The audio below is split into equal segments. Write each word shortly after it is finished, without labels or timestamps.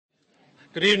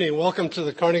Good evening. Welcome to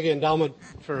the Carnegie Endowment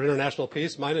for International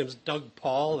Peace. My name is Doug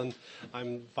Paul, and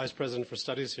I'm Vice President for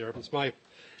Studies here. It's my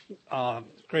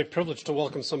great privilege to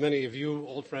welcome so many of you,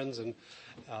 old friends and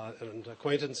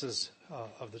acquaintances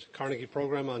of the Carnegie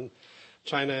program on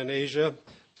China and Asia,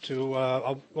 to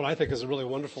what I think is a really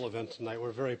wonderful event tonight.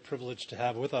 We're very privileged to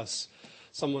have with us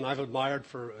someone I've admired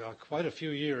for quite a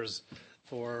few years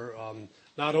for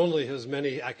not only his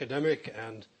many academic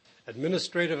and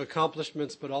administrative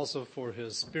accomplishments, but also for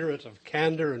his spirit of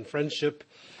candor and friendship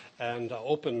and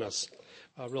openness.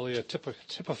 Really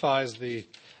typifies the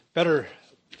better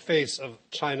face of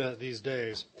China these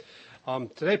days.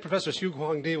 Today, Professor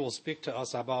Kuangdi will speak to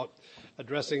us about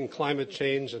addressing climate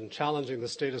change and challenging the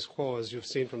status quo, as you've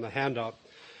seen from the handout.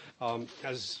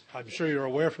 As I'm sure you're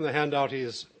aware from the handout, he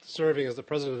is serving as the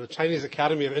president of the Chinese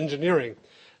Academy of Engineering.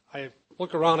 I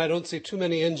look around, I don't see too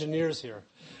many engineers here.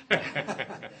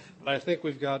 But I think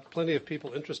we've got plenty of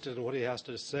people interested in what he has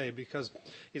to say, because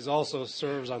he also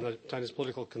serves on the Chinese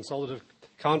Political Consultative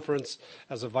Conference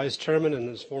as a vice chairman, and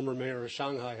as former mayor of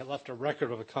Shanghai, he left a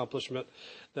record of accomplishment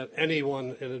that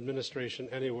anyone in administration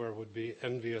anywhere would be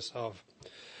envious of.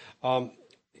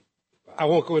 I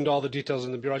won't go into all the details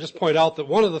in the Bureau. I'll just point out that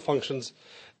one of the functions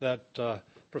that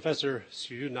Professor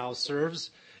Xu now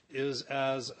serves is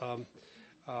as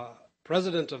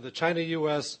president of the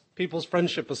China-U.S. People's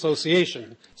Friendship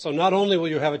Association. So not only will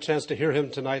you have a chance to hear him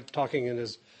tonight talking in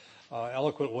his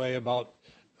eloquent way about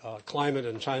climate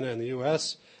in China and the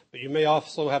U.S., but you may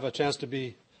also have a chance to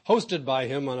be hosted by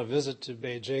him on a visit to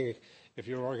Beijing if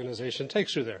your organization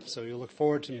takes you there. So you look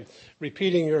forward to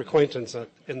repeating your acquaintance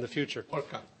in the future.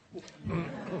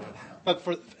 But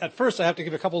at first, I have to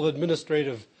give a couple of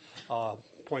administrative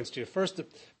points to you. First,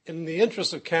 in the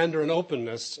interest of candor and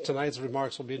openness, tonight's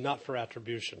remarks will be not for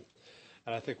attribution.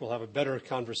 And I think we'll have a better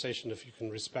conversation if you can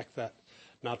respect that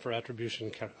not for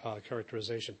attribution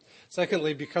characterization.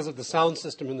 Secondly, because of the sound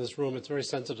system in this room, it's very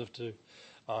sensitive to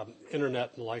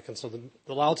internet and the like, and so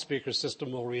the loudspeaker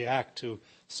system will react to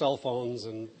cell phones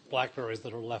and Blackberries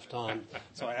that are left on.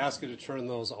 So I ask you to turn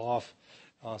those off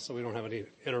so we don't have any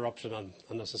interruption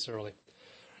unnecessarily.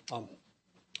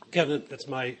 Again, it's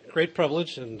my great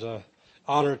privilege and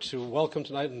honor to welcome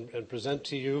tonight and present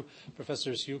to you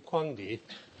Professor Kuangdi.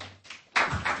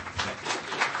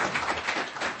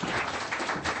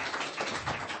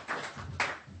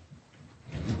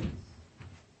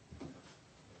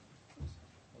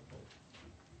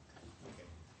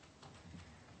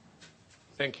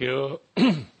 Thank you.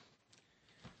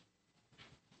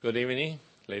 Good evening,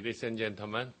 ladies and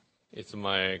gentlemen. It's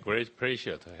my great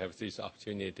pleasure to have this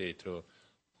opportunity to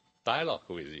dialogue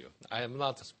with you. I am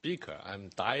not a speaker, I'm a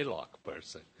dialogue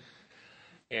person.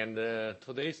 And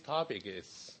today's topic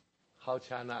is how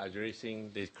China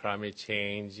addressing the climate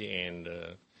change and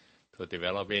to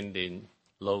developing the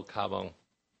low-carbon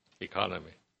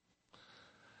economy.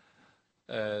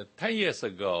 10 years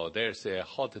ago, there's a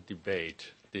hot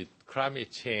debate, did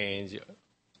climate change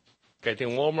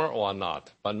getting warmer or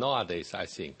not? But nowadays, I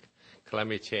think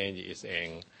climate change is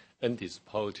an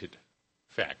undisputed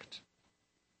fact.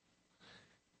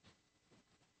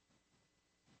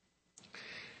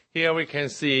 Here we can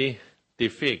see the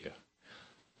figure.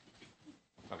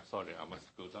 I'm sorry, I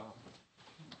must go down.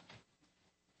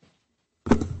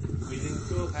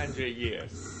 Within 200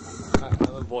 years,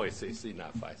 my voice is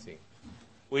enough, I think.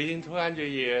 Within 200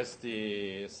 years,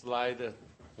 the slight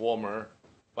warmer,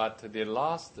 but the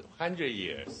last 100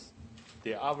 years,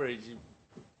 the average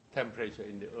temperature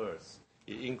in the Earth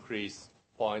increased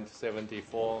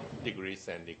 0.74 degrees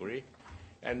centigrade.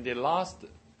 And the last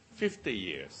 50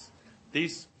 years,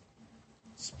 this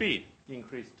speed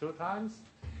increased 2 times.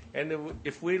 And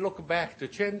if we look back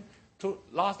to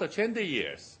last 20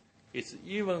 years, it's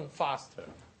even faster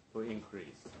to increase.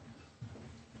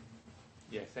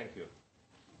 Yes, thank you.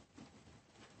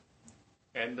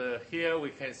 And here we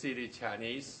can see the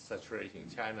Chinese saturating,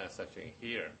 China saturating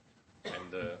here.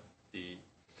 And the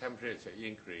temperature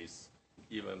increase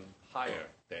even higher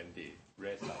than the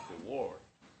rest of the world.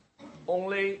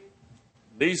 Only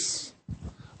this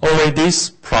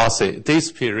process,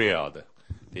 this period,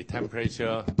 the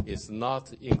temperature is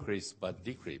not increased but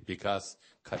decreased because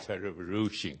Cultural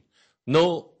Revolution.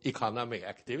 No economic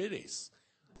activities,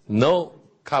 no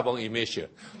carbon emission.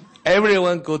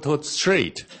 Everyone go to the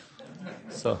street.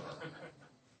 So,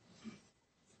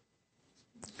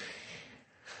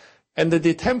 and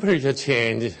the temperature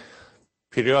change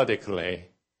periodically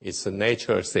is a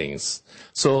natural things.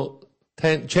 So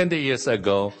 20 years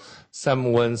ago,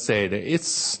 someone said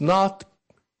it's not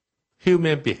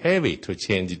human behavior to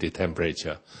change the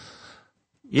temperature.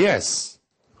 Yes,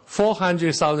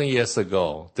 400,000 years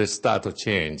ago, they start to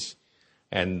change.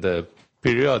 and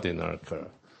periodic occur.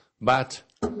 But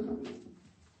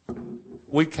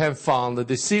we can find that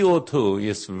the CO2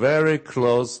 is very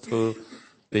close to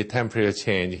the temperature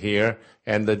change here,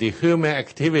 and the human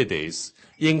activities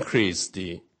increase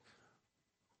the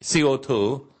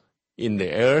CO2 in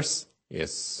the earth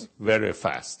is very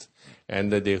fast.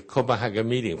 And the Copenhagen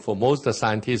meeting, for most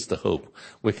scientists hope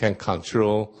we can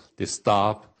control the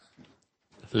stop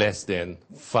less than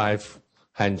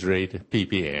 500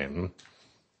 ppm.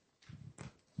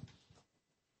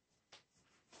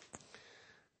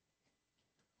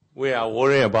 We are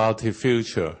worried about the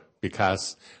future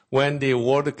because when the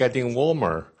world getting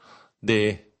warmer,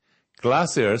 the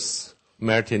glaciers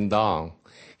melting down.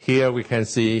 Here we can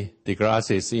see the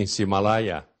glaciers in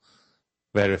Himalaya,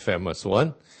 very famous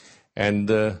one. And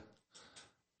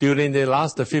during the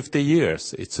last 50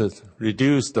 years, it's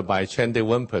reduced by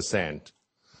 21%.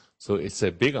 So it's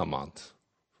a big amount.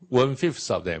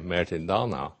 1/5 of them melting down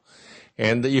now.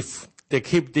 And if they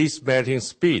keep this melting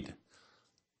speed,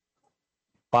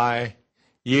 by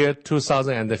year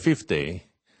 2050,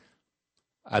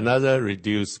 another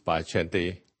reduced by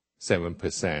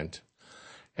 27%.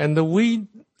 And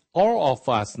all of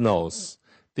us knows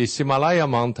the Himalaya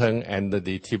mountain and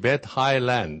the Tibet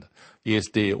highland is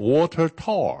the water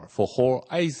tower for whole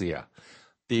Asia.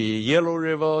 The Yellow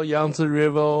River, Yangtze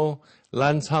River,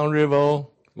 Lancang River,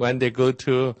 when they go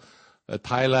to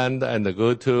Thailand and they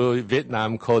go to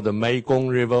Vietnam, called the Mekong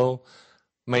River,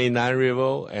 Meinan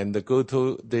River, and go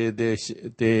to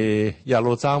the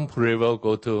Yalozang River,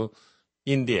 go to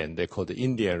Indian, they call the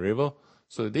Indian River.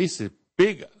 So this is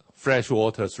big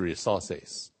freshwater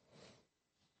resources.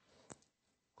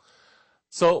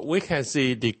 So we can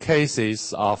see the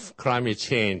cases of climate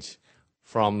change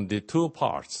from the two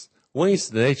parts. One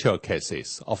is natural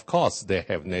cases. Of course, they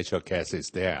have natural cases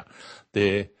there.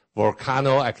 The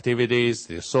volcano activities,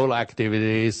 the solar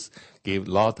activities give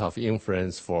a lot of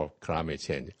influence for climate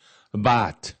change.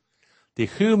 But the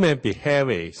human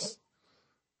behaviors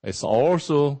is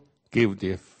also give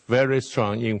the very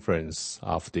strong influence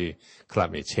of the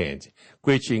climate change,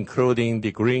 which including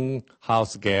the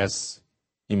greenhouse gas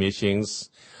emissions,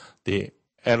 the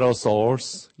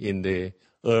aerosols in the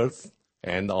earth,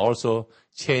 and also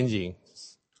changing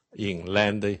in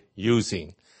land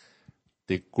using.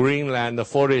 The greenland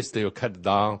forest you cut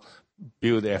down,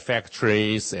 build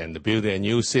factories and build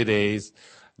new cities.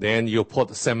 Then you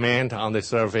put cement on the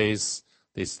surface.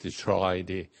 This destroy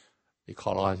the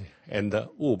ecology and the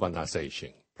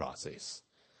urbanization process.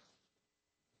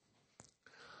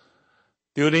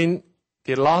 During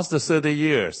the last 30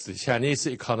 years, the Chinese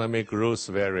economy grows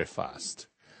very fast.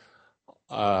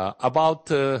 About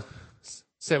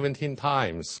 17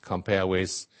 times compared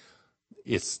with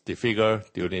the figure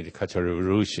during the Cultural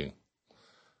Revolution.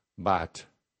 But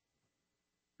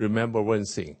remember one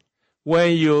thing.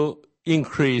 When you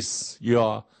increase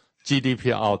your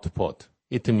GDP output,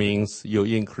 it means you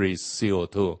increase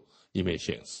CO2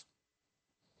 emissions.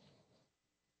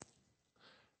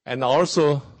 And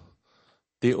also,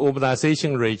 the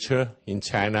urbanization rate in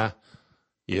China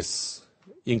is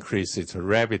increased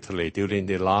rapidly during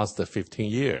the last 15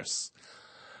 years.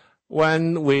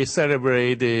 When we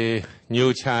celebrate the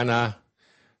New China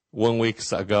 1 week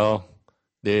ago,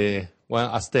 when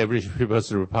established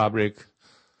People's Republic,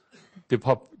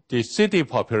 the city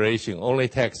population only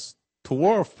takes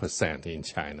 12% in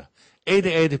China.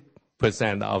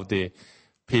 88% of the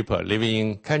people living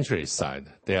in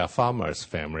countryside, they are farmers'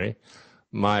 family.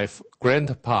 My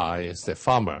grandpa is a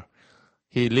farmer.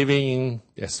 He living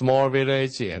in a small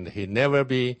village and he never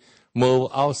be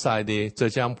moved outside the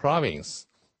Zhejiang province.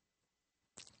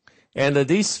 And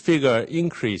this figure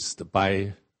increased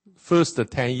by first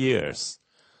 10 years.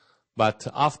 But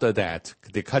after that,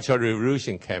 the Cultural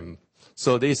Revolution came.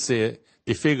 So the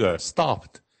figure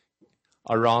stopped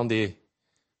around the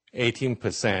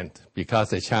 18% because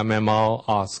the Chairman Mao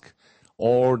asked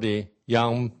all the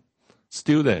young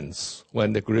students,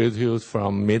 when they graduate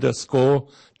from middle school,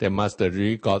 they must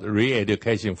got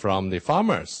re-education from the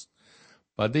farmers.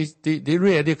 But the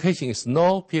re-education is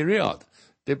no period.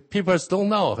 The people don't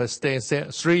know. They stay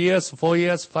 3 years, 4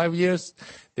 years, 5 years.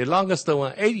 The longest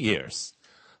one, 8 years.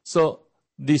 So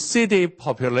the city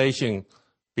population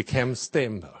became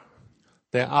stable.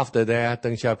 Then after that,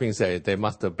 Deng Xiaoping said they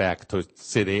must go back to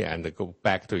city and go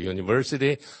back to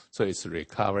university. So it's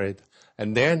recovered.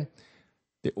 And then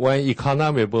when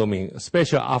economy booming,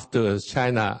 especially after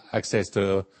China access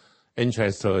to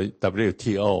entrance to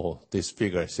WTO, this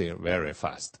figure is very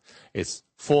fast. It's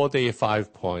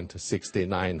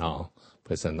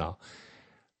 45.69% now.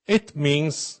 It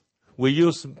means we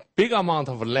use big amount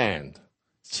of land,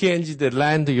 change the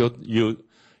land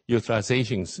you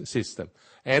utilization system.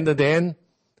 And then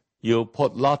you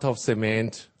put a lot of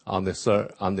cement on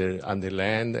the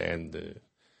land, and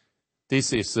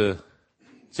this is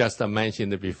just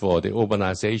mentioned before. The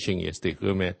urbanization is the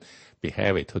human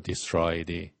behavior to destroy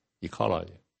the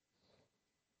ecology.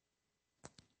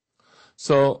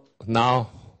 So now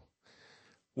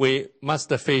we must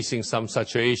be facing some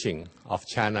saturation of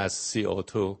China's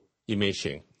CO2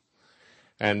 emission.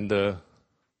 And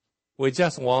we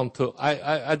just want to,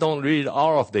 I don't read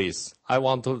all of this. I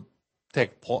want to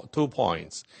take 2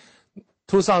 points.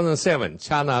 2007,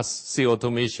 China's CO2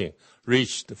 emission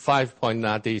reached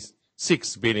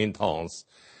 5.96 billion tons.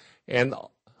 And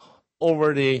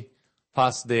over the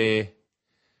past the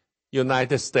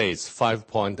United States,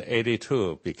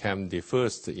 5.82 became the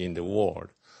first in the world.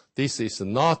 This is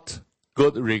not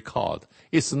good record.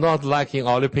 It's not like in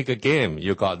Olympic game,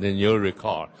 you got the new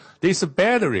record. This is a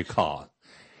bad record.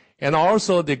 And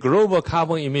also the global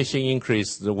carbon emission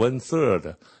increased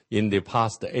 1/3 in the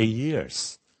past 8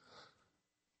 years.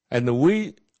 And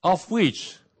of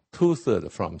which 2/3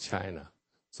 from China.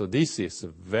 So this is a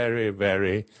very,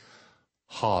 very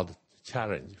hard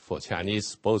challenge for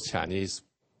both Chinese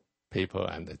people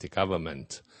and the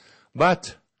government.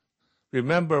 But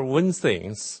remember one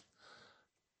thing,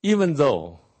 even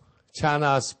though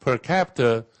China's per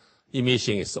capita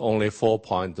emission is only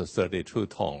 4.32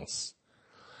 tons,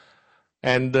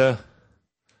 and the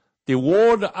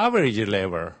world average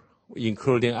level,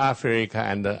 including Africa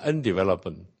and the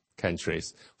undeveloped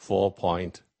countries,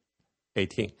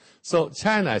 4.18. So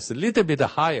China is a little bit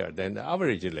higher than the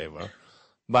average level,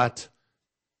 but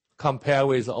compared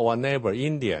with our neighbor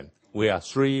India, we are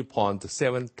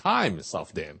 3.7 times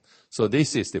of them. So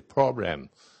this is the problem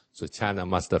so China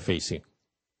must be facing.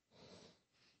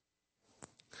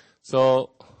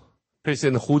 So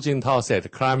President Hu Jintao said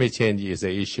climate change is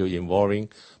an issue involving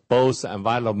both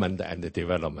environment and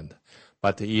development,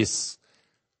 but is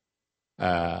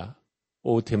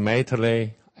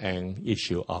ultimately an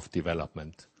issue of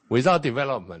development. Without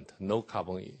development, no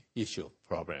carbon issue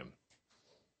problem.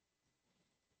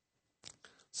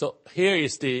 So here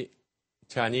is the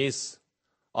Chinese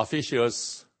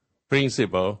officials'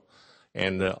 principle,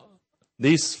 and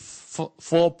these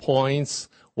 4 points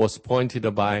was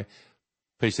pointed by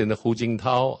President Hu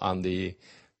Jintao on the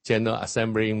General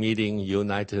Assembly meeting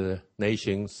United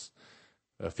Nations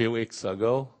a few weeks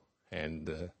ago.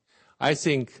 And I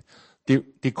think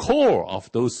the core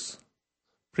of those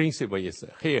principles is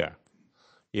here.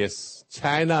 Yes,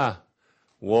 China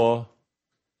will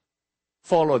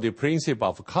follow the principle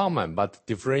of common but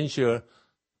differential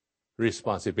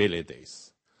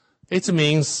responsibilities. It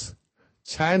means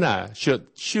China should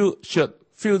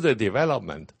further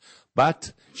development,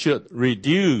 but should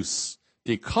reduce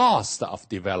the cost of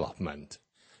development.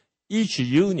 Each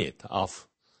unit of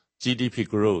GDP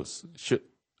growth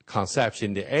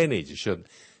consumption, the energy should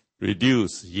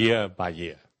reduce year by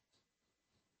year.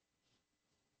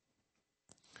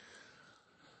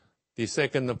 The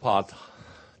second part,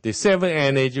 the 7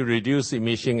 energy reduce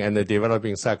emission and the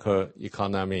developing cycle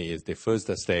economy is the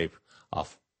first step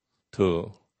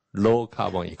to low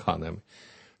carbon economy.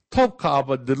 Talk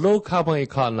about the low carbon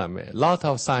economy. A lot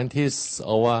of scientists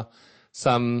or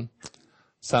some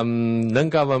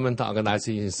non-government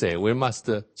organizations say we must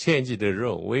change the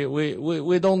rule.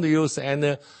 We don't use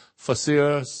any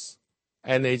fossil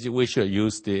energy. We should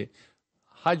use the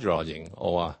hydrogen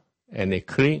or any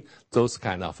clean, those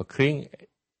kind of clean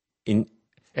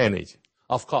energy.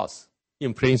 Of course,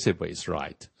 in principle, it's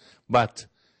right. But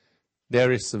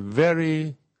there is a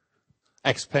very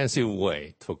expensive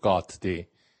way to get the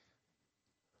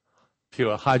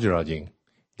pure hydrogen.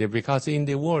 Because in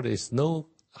the world, there is no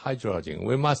hydrogen.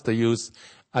 We must use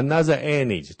another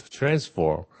energy to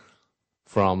transfer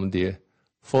from the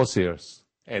fossil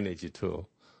energy to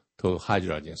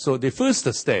hydrogen. So the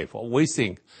first step, we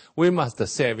think we must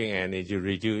save energy,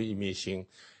 reduce emission,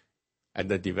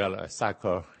 and develop a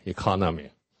cycle economy.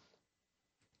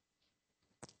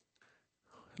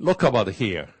 Look about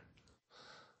here.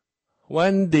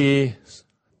 When the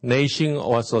nation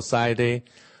or society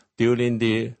during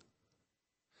the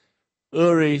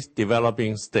early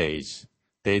developing stage,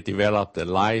 they developed the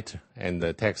light and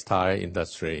the textile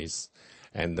industries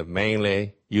and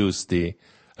mainly use the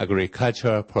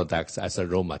agricultural products as a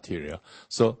raw material.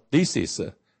 So this is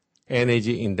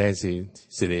energy intensity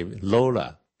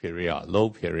low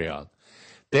period.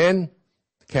 Then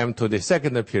came to the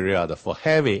second period for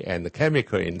heavy and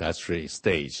chemical industry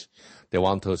stage. They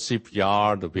want to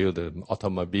shipyard, build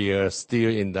automobile, steel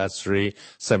industry,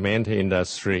 cement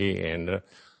industry, and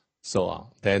so on.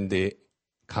 Then the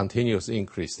continuous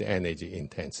increase the energy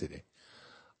intensity.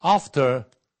 After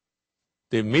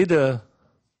the middle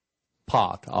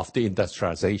part of the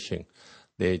industrialization,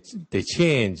 they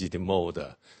change the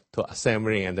mode to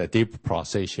assembling and the deep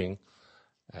processing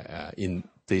in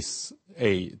this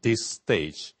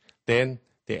stage. Then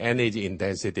the energy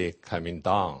intensity coming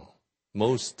down.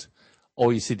 Most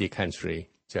OECD country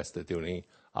just during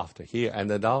after here and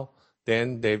now,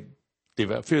 then they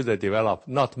further develop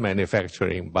not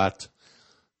manufacturing but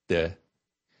the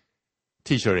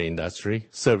tertiary industry,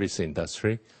 service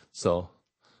industry. So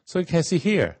you can see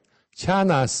here,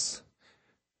 China's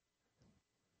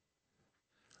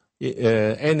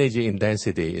energy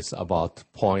intensity is about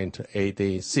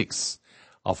 0.86.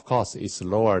 Of course, it's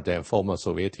lower than former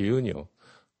Soviet Union,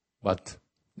 but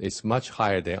it's much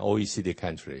higher than OECD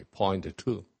country,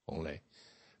 0.2 only.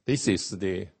 This is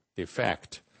the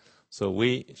fact. So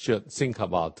we should think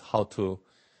about how to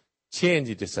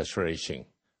change the saturation,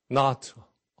 not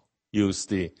use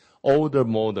the older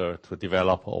model to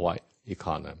develop our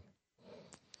economy.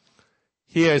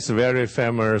 Here is very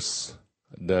famous,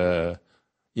 the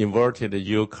inverted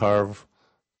U curve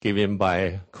given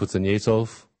by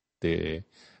Kuznetsov, the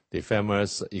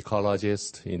famous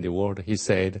ecologist in the world. He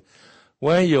said,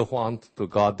 when you want to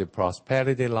get the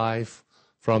prosperity life,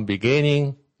 from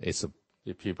beginning, the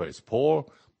people is poor,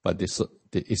 but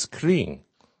it's clean.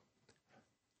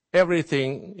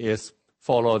 Everything is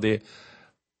follow the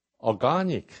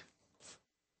organic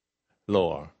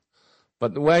law.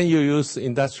 But when you use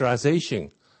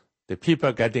industrialization, the people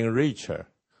are getting richer,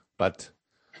 but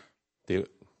the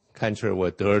country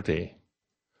were dirty.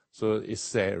 So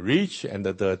it's rich and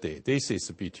dirty. This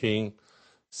is between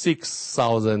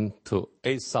 6,000 to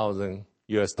 8,000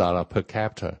 US dollar per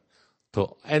capita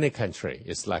to any country.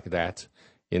 It's like that.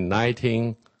 In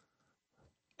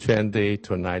 1920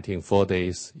 to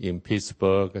 1940s in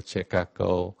Pittsburgh,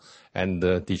 Chicago, and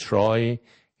Detroit,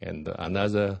 and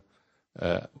another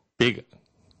big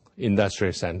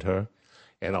industry center,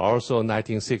 and also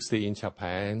 1960 in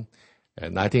Japan,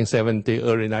 and 1970,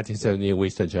 early 1970 in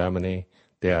Western Germany.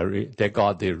 They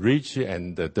got the rich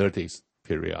and the dirty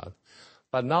period.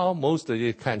 But now most of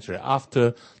the country,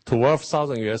 after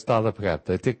 12,000 US dollar per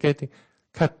capita, they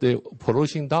cut the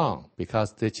pollution down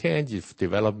because they change the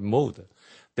development mode.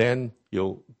 Then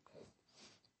you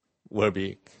will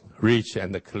be rich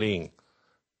and clean,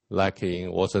 like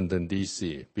in Washington,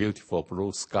 D.C., beautiful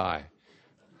blue sky.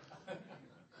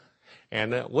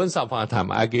 And once upon a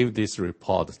time, I gave this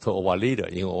report to our leader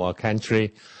in our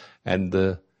country,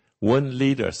 and one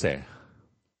leader said,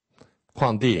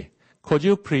 Kuangdi, could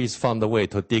you please find a way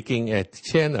to digging a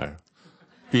channel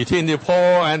between the poor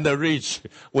and the rich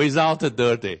without the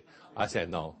dirty? I said,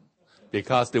 no,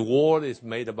 because the world is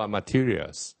made by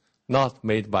materials, not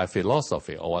made by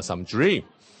philosophy or some dream.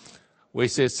 We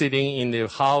say sitting in the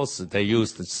house, they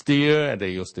use the steel and they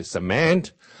use the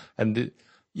cement. And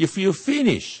if you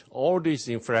finish all this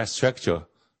infrastructure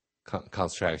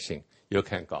construction, you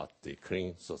can get the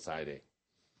clean society.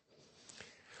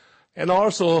 And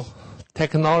also,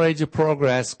 technology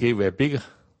progress gave a big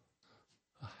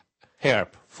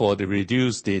help for the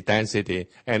reduce the density,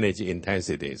 energy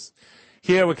intensities.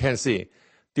 Here we can see,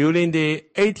 during the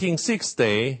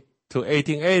 1860 to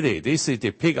 1880, this is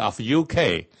the peak of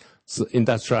UK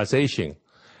industrialization.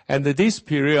 And this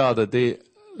period, the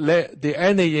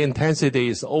energy intensity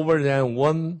is over than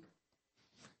 1.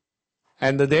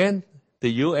 And then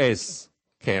the US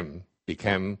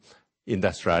became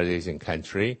industrialization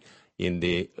country in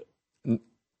the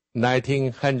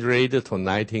 1900 to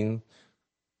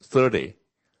 1930.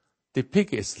 The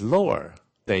peak is lower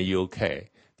than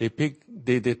UK.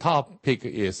 The top peak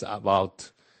is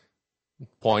about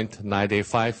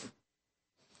 0.95.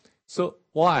 So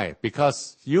why?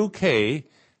 Because UK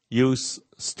use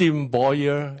steam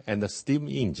boiler and the steam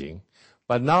engine,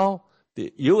 but now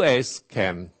the US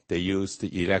they use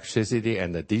the electricity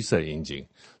and the diesel engine,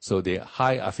 so the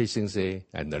high efficiency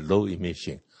and the low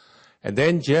emission. And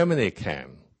then Germany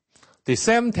came. The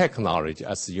same technology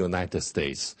as the United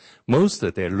States. Most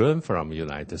they learn from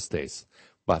United States,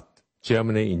 but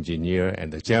Germany engineer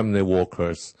and the Germany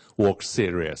workers work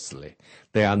seriously.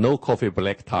 There are no coffee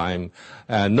break time.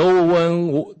 No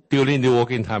one during the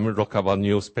working time look about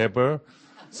newspaper.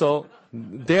 So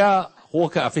their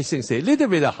work efficiency a little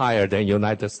bit higher than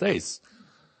United States.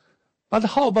 But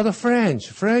how about the French?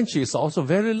 French is also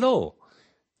very low.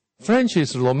 French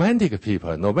is romantic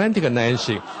people, romantic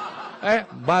nation.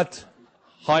 But,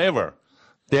 however,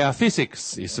 their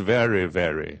physics is very,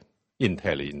 very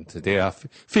intelligent. Their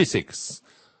physics.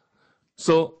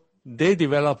 So they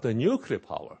developed a nuclear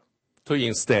power to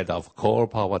instead of coal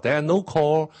power. There are no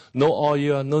coal, no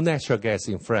oil, no natural gas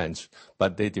in France,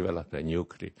 but they developed a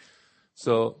nuclear.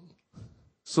 So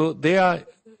So their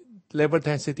labor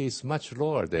density is much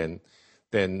lower than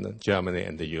Germany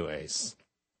and the US.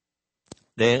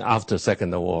 Then after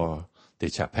Second World War, the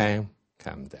Japan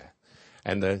came there.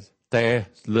 And they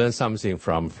learned something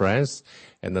from France.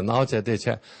 And now the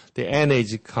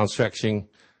energy construction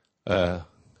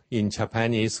in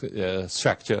Japanese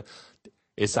structure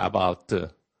is about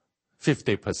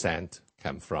 50%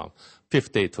 come from,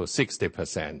 50 to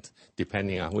 60%,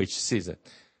 depending on which season,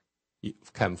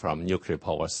 come from nuclear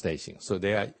power stations. So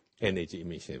their energy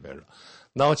emission is very low.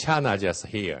 Now China just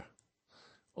here.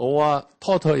 Our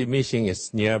total emission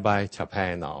is nearby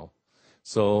Japan now.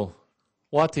 So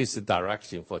what is the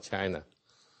direction for China?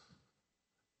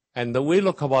 And we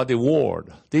look about the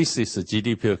world. This is the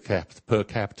GDP per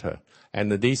capita.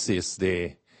 And this is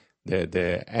the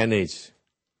energy,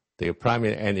 the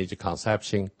primary energy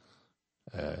consumption.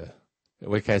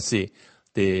 We can see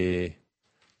the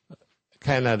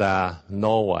Canada,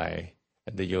 Norway,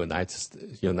 and the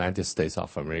United States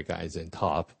of America is in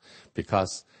top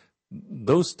because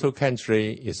those two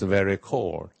countries is very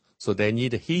cold. So they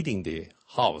need heating the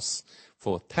house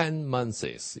for 10 months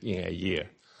in a year.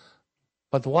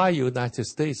 But why United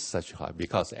States such high?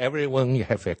 Because everyone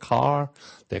have a car,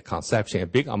 their consumption, a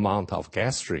big amount of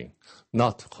gasoline,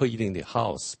 not heating the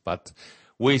house, but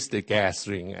with the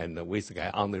gasoline and with the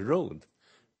gas on the road.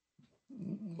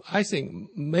 I think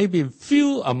maybe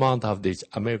few amount of these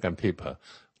American people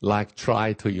like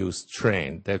try to use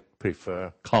train. They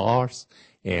prefer cars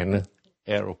and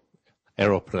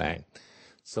aeroplane.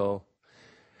 So,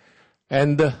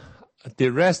 and the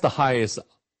rest highest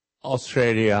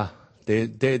Australia.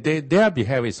 Their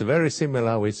behavior is very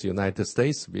similar with United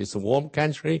States. It's a warm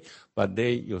country, but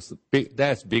they use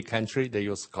that's big country. They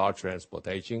use car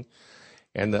transportation,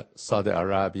 and Saudi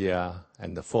Arabia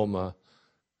and the former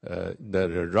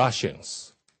the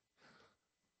Russians.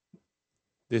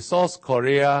 The South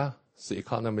Korea's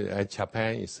economy and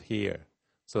Japan is here,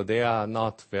 so they are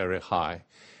not very high.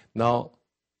 Now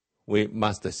we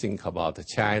must think about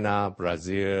China,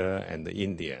 Brazil, and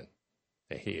India.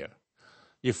 They're here.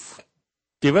 If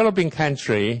developing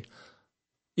country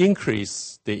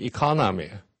increase the economy,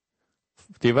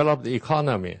 develop the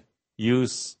economy,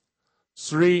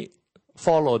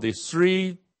 follow the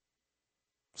 3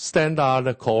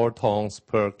 standard core tones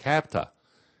per capita,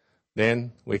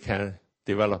 then we can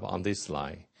develop on this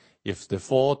line. If the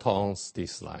 4 tones,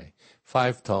 this line,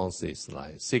 5 tones, this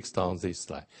line, 6 tones, this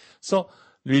line. So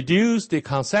reduce the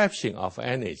consumption of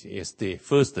energy is the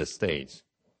first stage.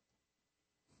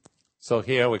 So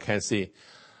here we can see,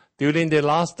 during the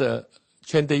last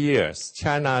 20 years,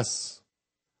 China's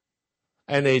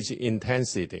energy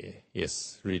intensity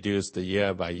is reduced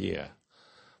year by year.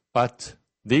 But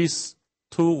these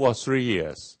 2 or 3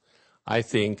 years, I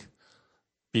think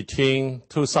between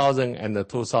 2000 and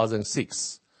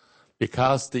 2006,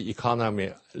 because the economy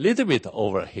a little bit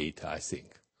overheat, I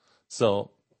think.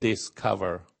 So this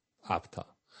cover after.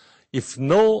 If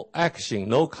no action,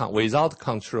 without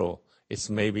control, it's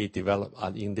maybe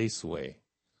developed in this way.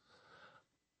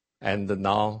 And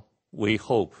now we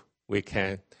hope we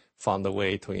can find a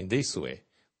way to in this way.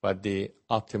 But the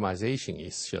optimization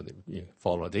should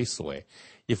follow this way.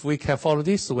 If we can follow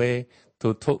this way,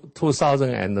 to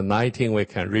 2019 we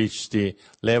can reach the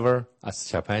level as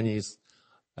Japanese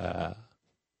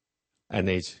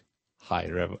energy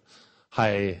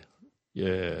high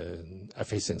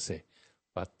efficiency.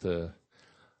 But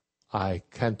I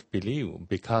can't believe,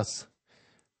 because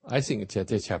I think that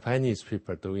the Japanese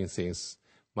people are doing things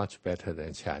much better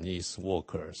than Chinese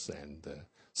workers and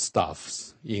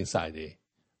staffs inside the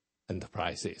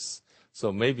enterprises.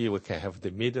 So maybe we can have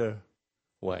the middle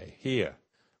way here.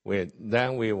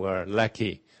 Then we were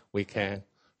lucky. We can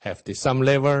have some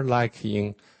level like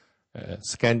in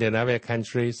Scandinavian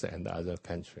countries and other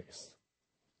countries.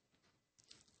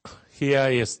 Here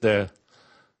is the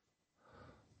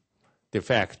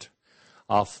fact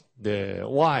of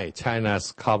why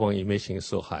China's carbon emission is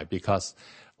so high, because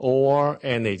all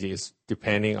energy is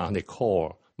depending on the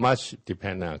coal, much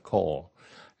dependent on coal.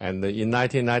 And in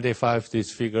 1995,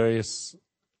 this figure is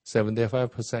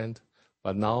 75%,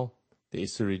 but now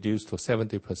it's reduced to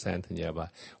 70% nearby.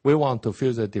 We want to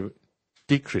further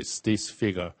decrease this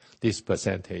figure, this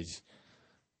percentage.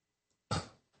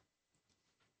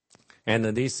 And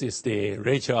this is the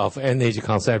ratio of energy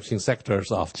consumption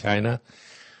sectors of China.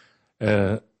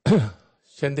 20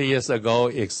 years ago,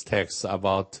 it takes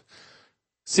about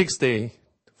 60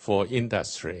 for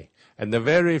industry, and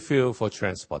very few for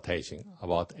transportation,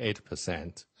 about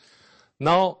 8%.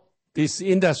 Now, this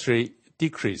industry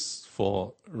decreased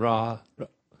for a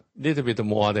little bit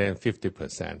more than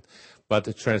 50%, but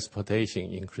the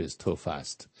transportation increased too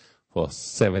fast, for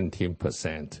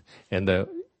 17%. And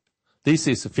this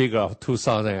is a figure of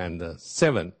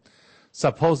 2007.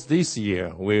 Suppose this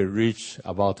year we reach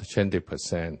about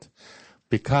 20%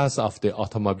 because of the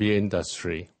automobile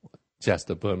industry just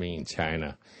booming in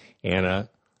China. And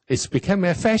it's become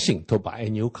a fashion to buy a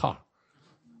new car.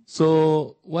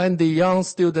 So when the young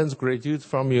students graduate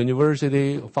from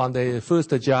university, found their first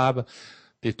job,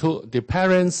 the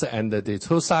parents and the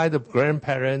two side of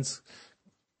grandparents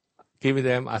give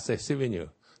them as a souvenir.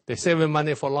 They save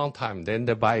money for a long time, then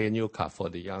they buy a new car for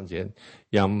the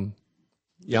young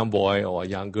boy or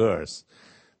young girls.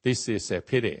 This is a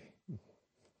pity.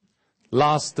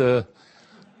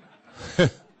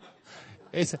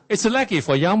 It's lucky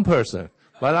for young person,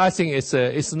 but I think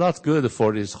it's not good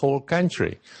for this whole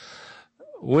country.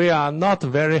 We are not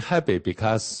very happy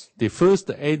because the first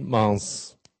 8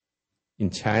 months in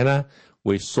China,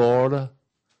 we sold a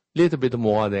little bit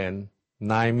more than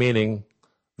 9 million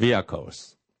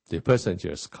vehicles, the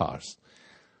passengers cars,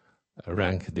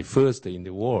 ranked the first in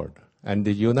the world. And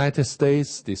the United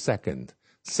States, the second,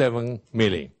 7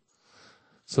 million.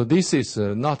 So this is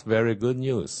not very good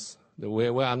news. We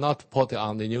are not put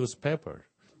on the newspaper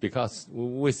because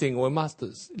we think we must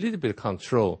a little bit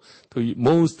control to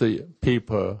most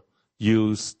people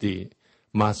use the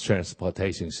mass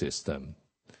transportation system.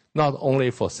 Not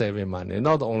only for saving money,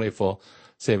 not only for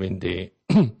saving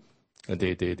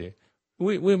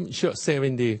we should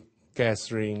saving the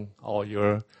gasoline,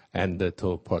 oil, and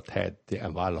to protect the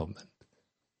environment.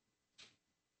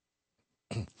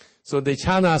 So the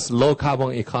China's low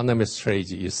carbon economy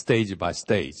strategy is stage by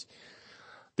stage.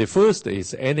 The first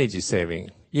is energy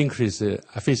saving, increase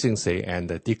efficiency and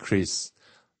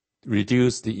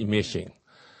reduce the emission.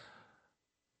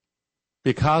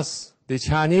 Because the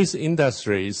Chinese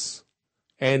industry's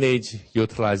energy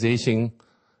utilization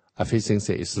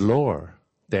efficiency is lower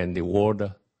than the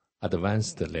world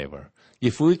advanced level.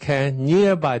 If we can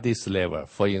nearby this level,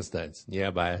 for instance,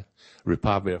 nearby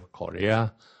Republic of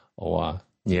Korea or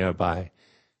nearby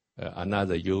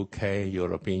another UK,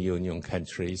 European Union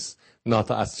countries,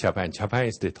 not as Japan. Japan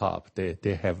is the top.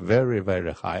 They have very,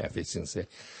 very high efficiency.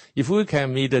 If we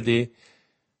can meet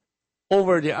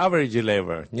over the average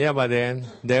level nearby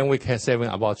then we can save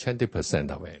about 20%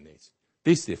 of energy.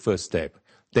 This is the first step.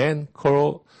 Then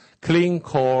clean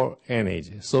core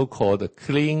energy, so-called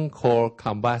clean core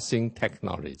combustion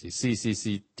technology,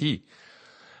 CCCT.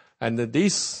 And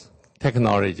this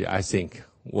technology, I think,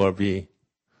 will be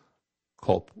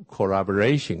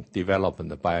collaboration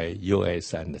developed by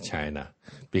U.S. and China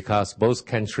because both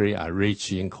countries are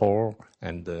rich in coal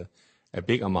and a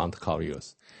big amount of coal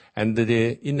use. And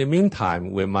in the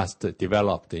meantime, we must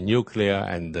develop the nuclear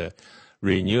and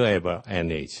renewable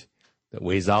energy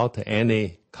without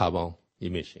any carbon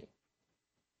emission.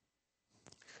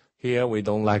 Here we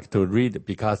don't like to read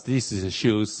because this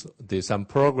shows some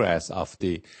progress of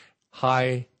the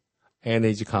high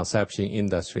energy consumption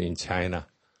industry in China,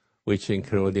 which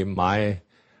included my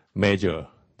major,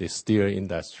 the steel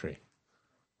industry.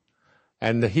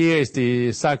 And here is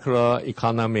the circular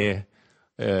economy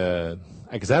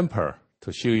example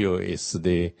to show you is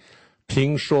the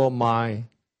Pingshuo mine,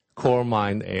 coal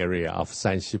mine area of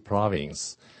Shanxi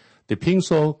province. The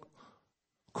Pingshuo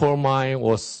coal mine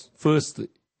was first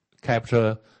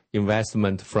capital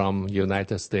investment from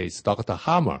United States. Dr.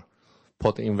 Hammer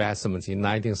put investments in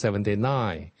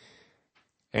 1979.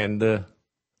 And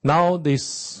now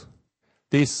this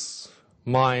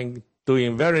mine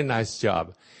doing very nice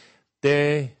job.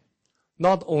 They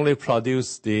not only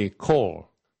produce the coal,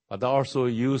 but also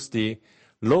use the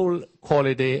low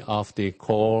quality of the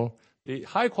coal, the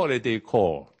high quality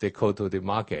coal they go to the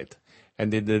market.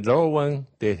 And in the low one,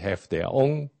 they have their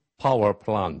own power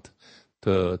plant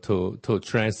to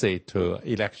translate to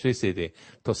electricity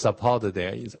to support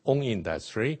their own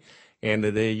industry. And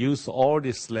they use all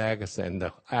the slags and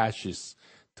the ashes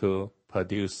to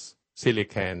produce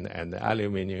silicon and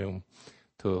aluminum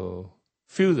to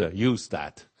further use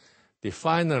that.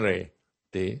 Finally,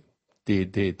 the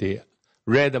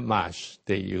red mush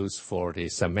they use for the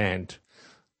cement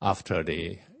after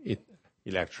the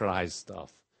electrolyzed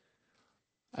of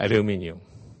aluminum.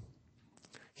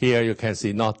 Here you can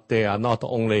see they are not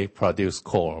only produce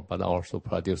coal, but also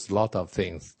produce a lot of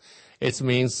things. It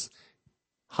means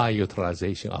high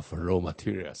utilization of raw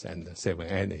materials and saving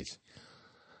energy.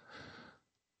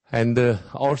 And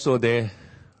also the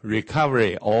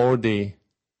recovery, all the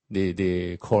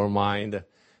coal mine.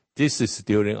 This is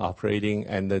during operating,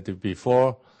 and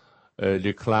before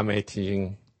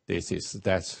reclamating,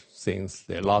 that's things,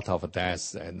 a lot of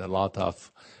dust and a lot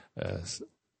of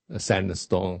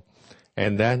sandstone.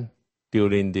 And then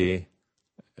during the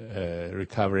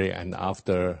recovery and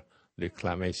after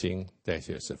reclamation, that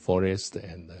is forest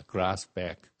and grass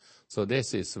back. So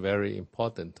this is very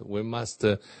important. We must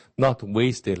not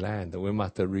waste the land. We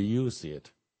must reuse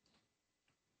it.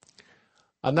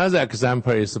 Another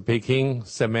example is Peking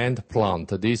cement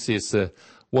plant. This is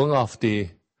one of the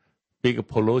big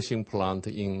pollution plant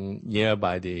in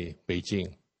nearby the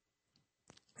Beijing.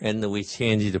 And we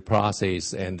change the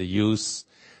process and use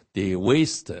the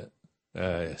waste,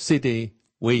 city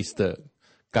waste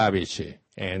garbage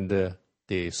and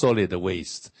the solid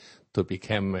waste to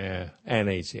become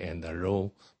energy and raw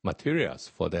materials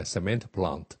for the cement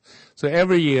plant. So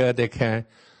every year they can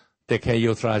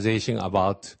utilization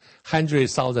about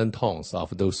 100,000 tons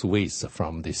of those waste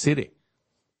from the city,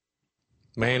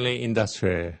 mainly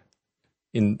industrial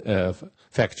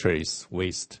factories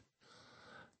waste.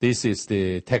 This is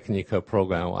the technical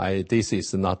program. This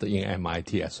is not in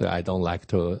MIT, so I don't like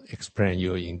to explain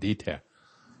you in detail.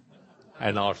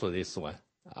 And also this one.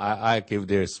 I give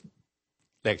this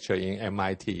lecture in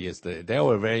MIT yesterday. They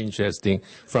were very interesting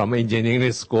from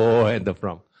engineering school and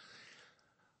from.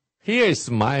 Here is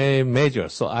my major,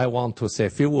 so I want to say a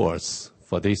few words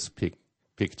for this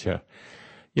picture.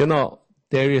 You know,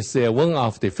 there is one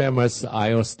of the famous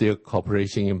iron steel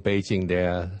corporation in Beijing. They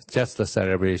are just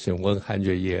celebrating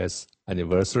 100 years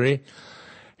anniversary.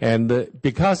 And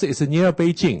because it's near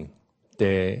Beijing,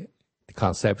 the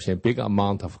consumption, big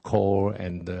amount of coal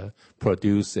and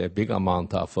produce a big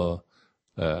amount of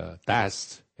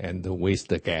dust and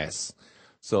waste gas.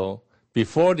 So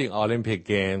before the Olympic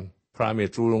game, Prime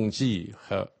Minister Zhu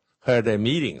Rongji heard a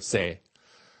meeting say,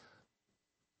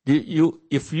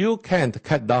 if you can't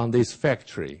cut down this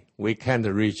factory, we can't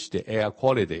reach the air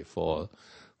quality for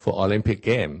Olympic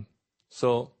game.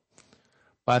 So,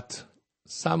 but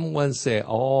someone say,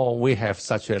 oh, we have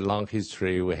such a long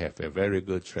history, we have a very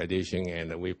good tradition,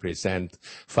 and we present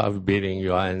 5 billion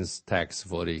yuan's tax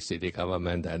for the city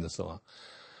government and so on.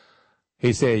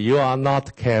 He said, you are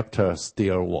not capital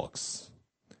steel works.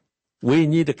 We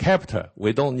need capital.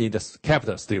 We don't need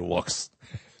capital steel works.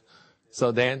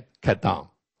 So then cut down.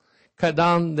 Cut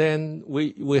down, then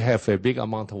we have a big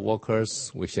amount of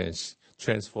workers. We can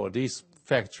transfer this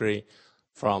factory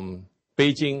from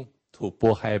Beijing to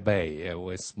Bohai Bay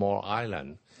with small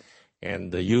island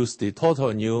and use the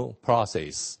total new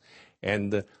process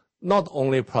and not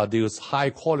only produce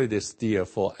high quality steel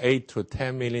for 8 to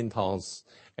 10 million tons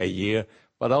a year,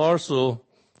 but also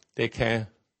they can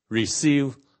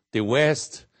receive the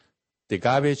waste, the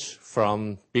garbage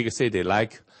from big city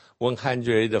like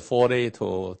 140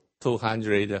 to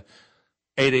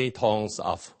 280 tons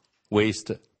of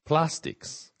waste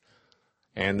plastics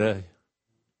and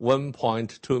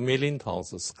 1.2 million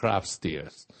tons of scrap steel.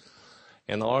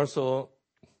 And also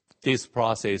this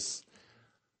process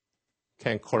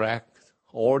can collect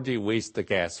all the waste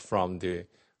gas from the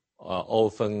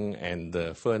oven and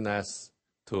the furnace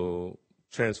to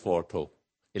transfer to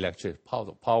electric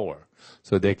power.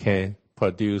 So they can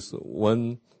produce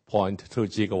 1.2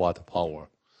 gigawatt power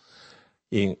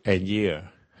in a year.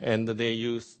 And they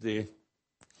use the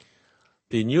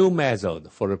new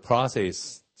method for the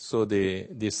process. So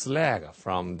the slag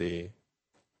from the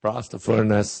blast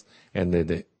furnace and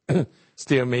the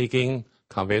steel making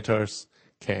converters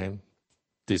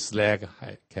the slag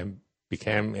can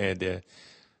become the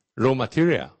raw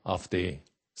material of the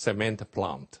cement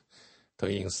plant. So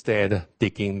instead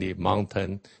digging the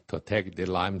mountain to take the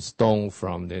limestone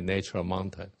from the natural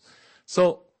mountain.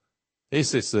 So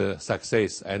this is a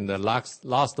success. And last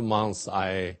month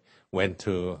I went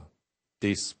to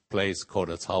this place called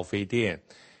Caofeidian.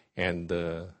 And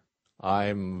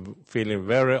I'm feeling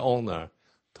very honored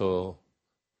to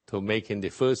making the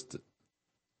first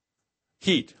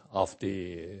heat of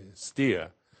the steel.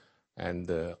 And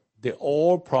the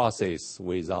all process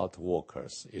without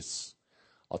workers is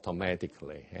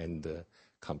automatically and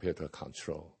computer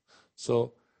control.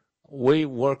 So we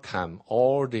work on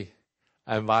all the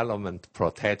environment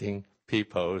protecting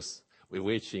peoples,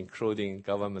 which including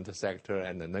government sector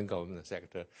and the non-government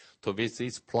sector, to visit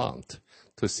this plant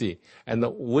to see. And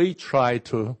we try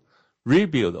to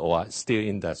rebuild our steel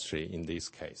industry in this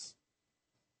case.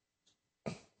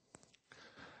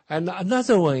 And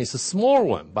another one is a small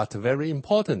one, but very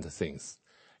important things.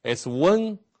 It's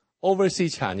one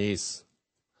overseas Chinese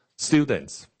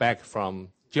students back from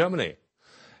Germany.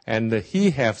 And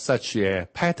he have such a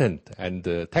patent and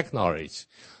technology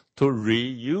to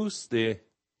reuse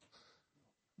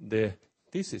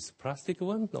this is plastic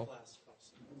one? No.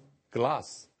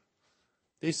 Glass.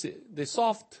 This is the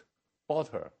soft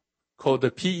bottle called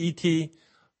the PET,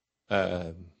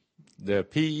 the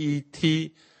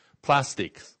PET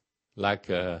plastics, like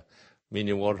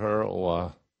mineral water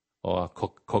or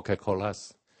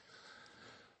Coca-Cola's.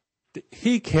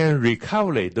 He can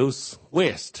recover those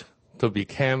waste to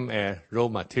become raw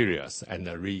materials and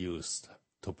reused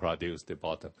to produce the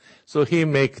bottle. So he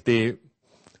make the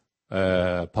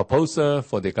proposal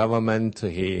for the government.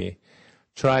 He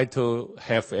tried to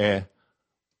have a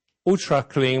ultra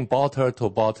clean bottle to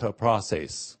bottle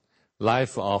process,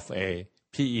 life of a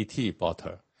PET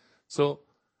bottle. So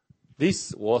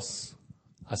this was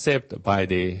accepted by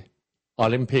the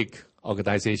Olympic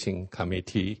Organization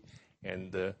Committee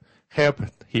and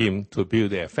helped him to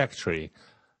build a factory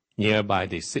nearby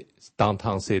the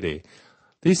downtown city.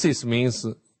 This means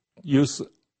use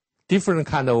different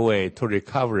kind of way to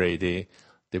recover the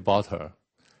bottle,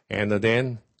 and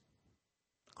then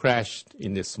crashed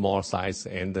in the small size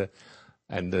and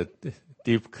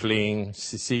deep clean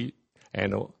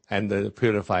and the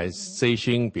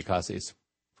purification because it's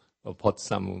put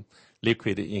some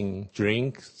liquid in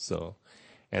drink. So,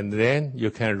 and then you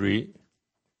can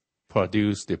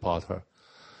reproduce the bottle.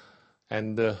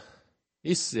 And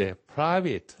it's a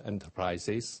private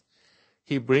enterprises.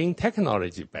 He bring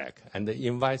technology back and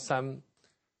invite some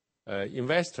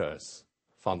investors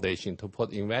foundation to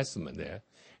put investment there.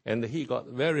 And he got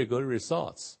very good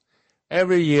results.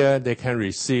 Every year they can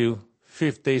receive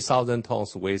 50,000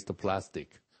 tons waste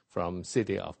plastic from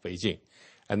city of Beijing,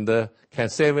 and can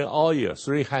save all year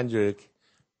 300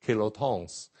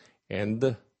 kilotons,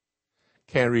 and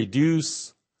can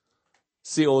reduce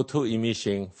CO2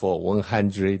 emission for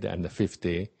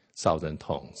 150,000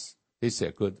 tons. This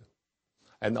is good.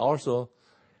 And also,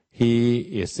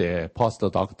 he is a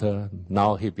postdoc doctor.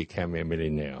 Now he became a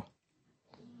millionaire.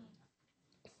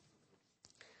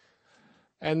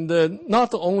 And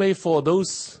not only for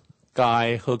those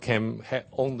guys who can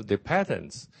own the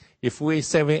patents, if we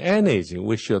saving energy,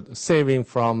 we should saving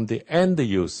from the end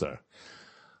user.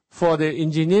 For the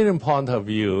engineering point of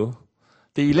view,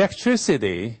 the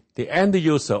electricity, the end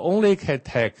user only can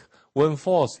take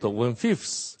 1/4 to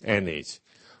 1/5 energy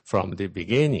from the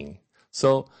beginning.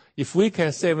 So if we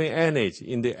can save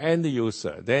energy in the end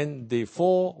user, then the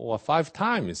 4 or 5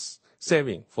 times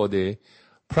saving for the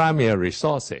primary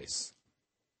resources.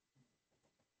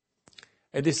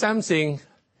 And the same thing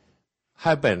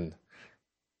happened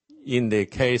in the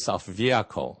case of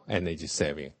vehicle energy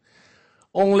saving.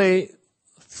 Only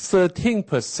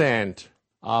 13%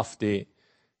 of the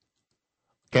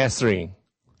gasoline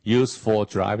used for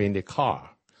driving the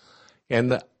car,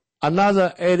 and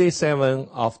another 87%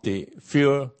 of the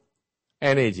fuel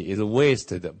energy is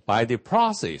wasted by the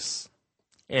process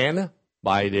and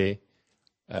by the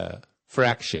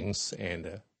fractions,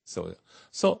 and so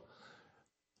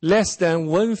less than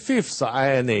 1/5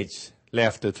 energy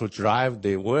left to drive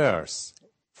the wheels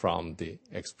from the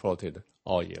exported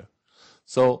oil.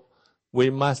 So we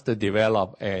must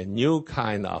develop a new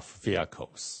kind of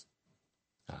vehicles.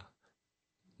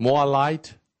 More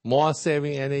light, more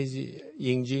saving energy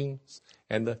engines,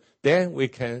 and then we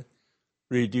can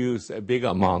reduce a big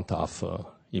amount of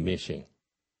emission.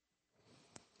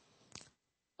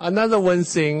 Another one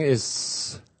thing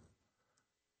is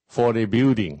for the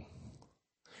building.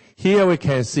 Here we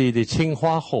can see the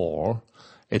Tsinghua Hall.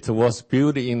 It was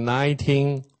built in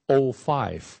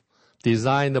 1905,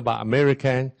 designed by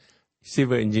American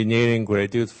civil engineering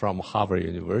graduates from Harvard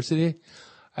University.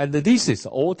 And this is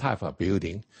old type of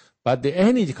building, but the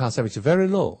energy consumption is very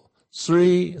low,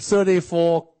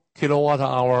 34 kilowatt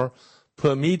hour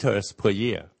per meters per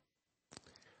year.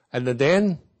 And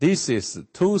then this is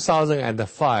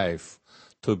 2005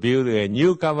 to build a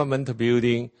new government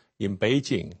building in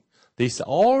Beijing. This is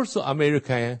also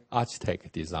American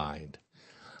architect designed.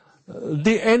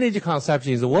 The energy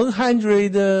consumption is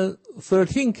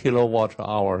 113 kilowatt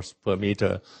hours per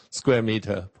square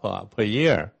meter per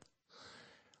year.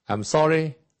 I'm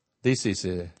sorry, this is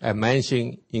a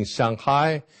mansion in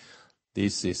Shanghai.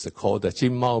 This is called the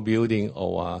Jinmao building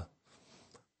or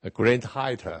a Grand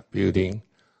Hyatt building.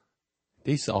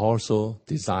 This is also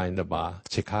designed by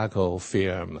Chicago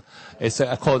firm. It's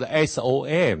called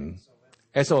SOM.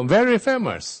 SOM, very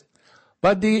famous.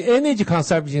 But the energy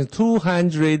consumption is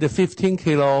 215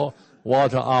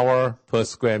 kilowatt hour per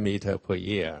square meter per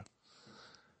year.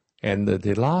 And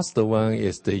the last one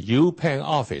is the UPenn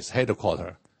office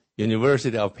headquarters,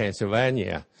 University of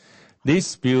Pennsylvania.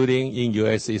 This building in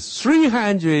US is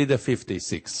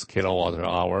 356 kilowatt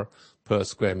hour per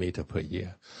square meter per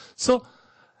year. So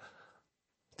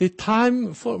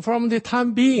from the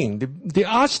time being, the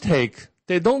architect,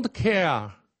 they don't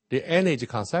care the energy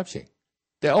consumption.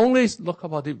 They only look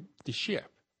about the shape.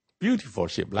 Beautiful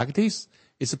shape like this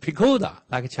It's a pagoda,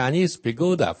 like a Chinese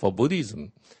pagoda for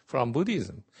Buddhism, from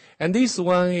Buddhism. And this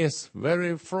one is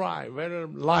very very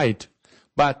light,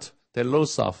 but they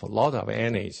lose off a lot of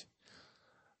energy.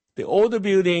 The older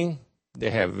building, they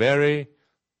have very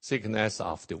thickness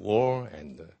of the wall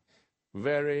and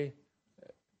very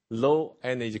low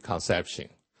energy consumption.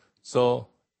 So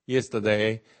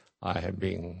yesterday, I have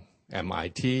been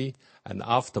MIT, and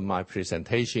after my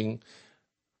presentation,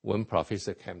 one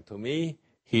professor came to me.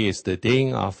 He is the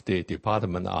dean of the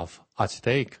Department of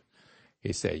Architecture.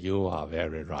 He said, "You are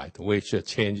very right. We should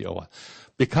change our..."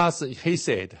 Because he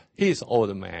said, he's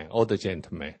old man, older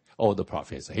gentleman, older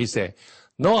professor. He said,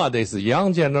 nowadays, the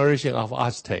young generation of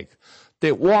architects,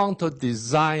 they want to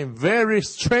design very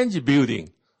strange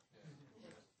building,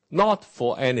 not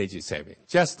for energy saving,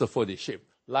 just for the shape,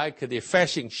 like the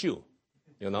fashion shoe,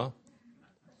 you know.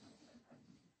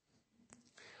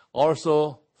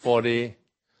 Also, for the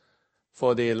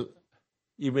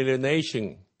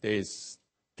illumination, is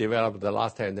developed the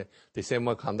last time, the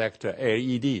semiconductor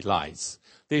LED lights.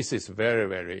 This is very,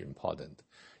 very important.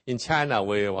 In China,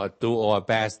 we will do our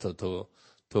best to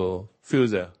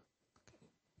further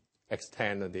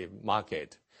extend the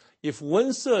market. If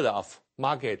 1/3 of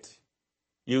market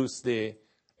use the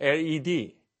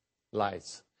LED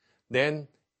lights, then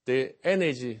the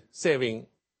energy saving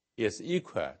is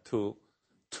equal to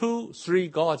 2-3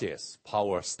 gauges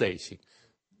power station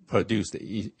produce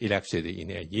the electricity in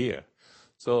a year.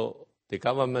 So the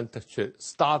government should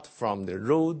start from the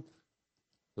road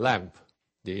lamp,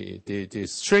 the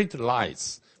street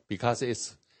lights, because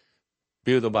it's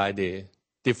built by the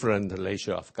different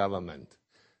ratio of government.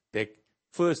 They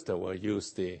first will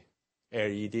use the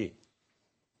LED.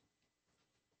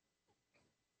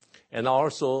 And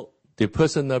also the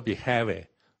personal behavior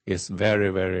is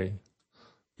very, very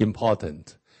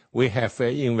important. We have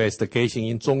an investigation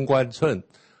in Zhongguancun.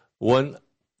 One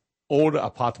old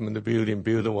apartment building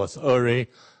built was early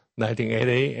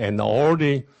 1980, and all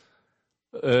the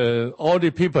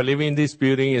people living in this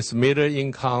building is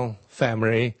middle-income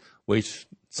family, which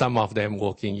some of them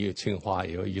work in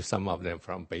Tsinghua, some of them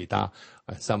from Beida,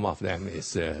 some of them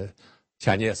is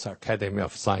Chinese Academy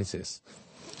of Sciences.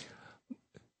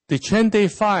 The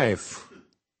 25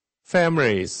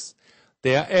 families,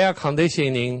 their air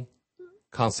conditioning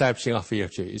consumption of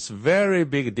electricity is very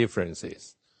big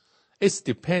differences. It's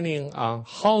depending on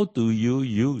how do you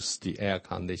use the air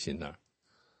conditioner.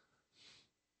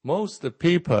 Most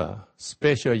people,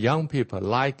 especially young people,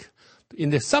 like in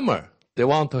the summer, they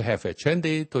want to have a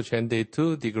 20 to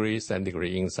 22 degrees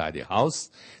centigrade inside the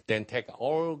house, then take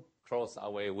all clothes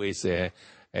away with a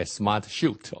smart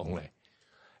chute only.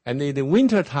 And in the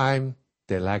winter time,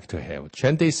 they like to have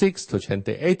 26 to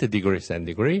 28 degrees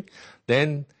centigrade.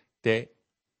 Then they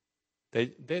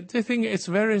think it's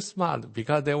very smart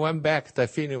because they went back, they're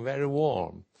feeling very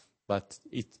warm. But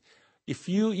if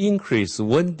you increase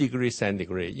 1 degree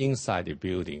centigrade inside the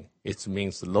building, it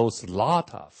means lose a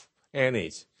lot of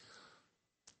energy.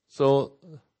 So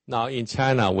now in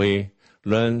China, we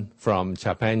learn from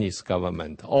Japanese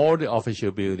government, all the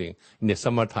official building in the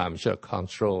summertime should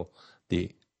control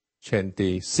the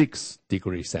 26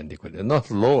 degrees centigrade,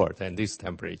 not lower than this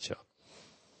temperature.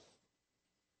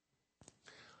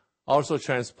 Also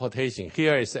transportation.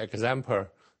 Here is an example.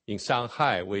 In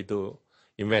Shanghai, we do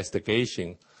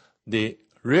investigation. The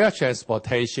rail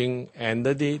transportation and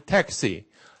the taxi,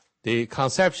 the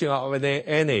consumption of the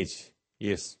energy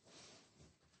is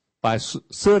by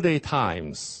 30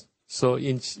 times. So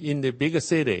in the bigger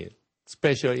city,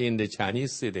 especially in the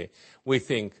Chinese city, we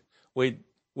think we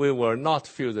will not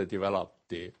further develop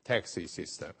the taxi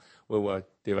system. We will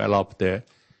develop the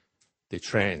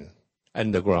train,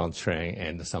 underground train,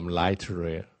 and some light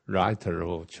rail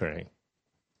train.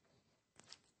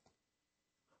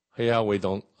 Here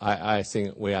I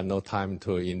think we have no time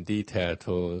to, in detail,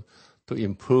 to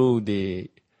improve the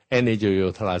energy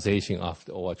utilization of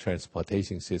our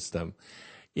transportation system.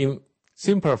 In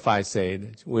simplified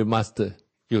said, we must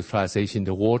utilization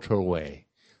the waterway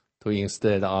to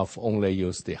instead of only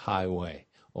use the highway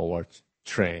or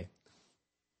train.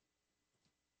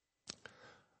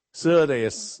 Third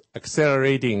is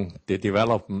accelerating the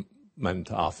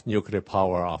development of nuclear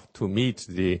power to meet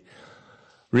the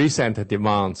recent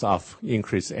demands of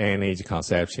increased energy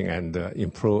consumption and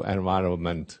improve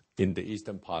environment in the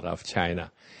eastern part of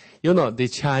China. You know, the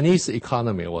Chinese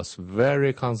economy was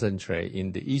very concentrated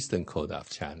in the eastern coast of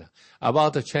China.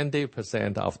 About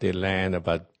 20% of the land,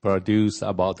 but produce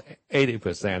about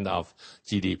 80% of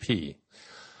GDP.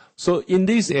 So in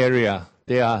this area,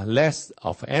 there are less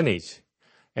of energy.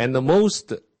 And the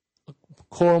most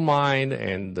coal mine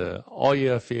and the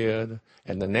oil field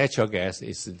and the natural gas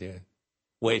is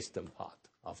western part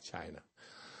of China.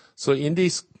 So in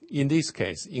this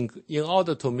case, in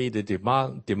order to meet the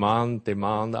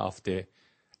demand of the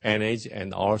energy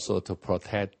and also to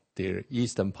protect the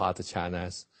eastern part of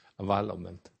China's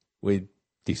environment, we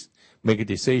make a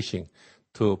decision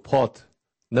to put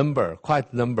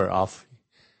quite a number of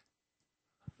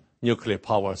nuclear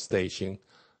power stations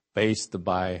based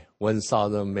by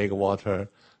 1,000 megawatt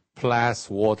plus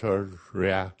water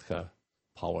reactor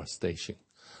power station.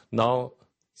 Now,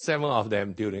 7 of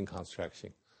them during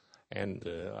construction. And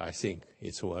I think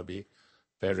it will be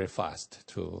very fast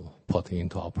to put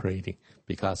into operating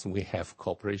because we have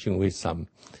cooperation with some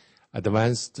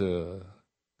advanced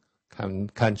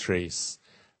countries,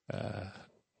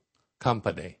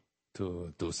 company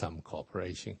to do some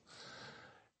cooperation.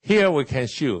 Here we can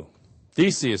show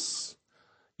this is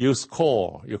use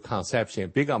core, your consumption, a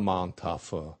big amount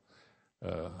of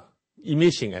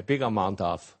emission, a big amount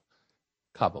of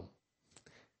carbon.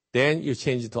 Then you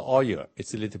change it to oil,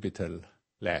 it's a little bit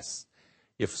less.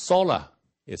 If solar,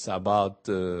 it's about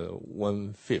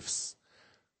 1/5,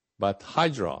 but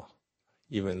hydro,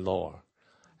 even lower.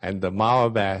 And the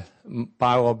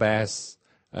biomass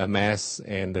mass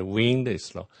and the wind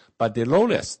is low. But the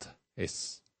lowest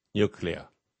is nuclear.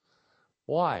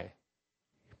 Why?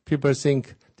 People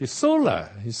think the solar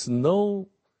is no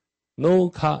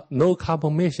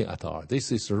carbon emission at all. This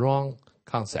is wrong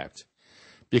concept.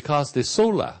 Because the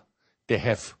solar, they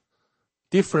have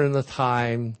different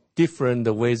time, different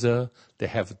weather, they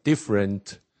have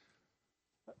different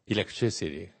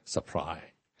electricity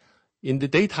supply. In the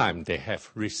daytime, they have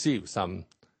received some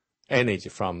energy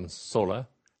from solar,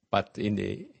 but in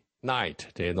the night,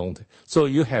 they don't. So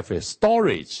you have a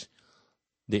storage,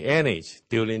 the energy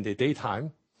during the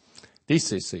daytime.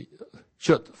 This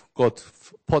should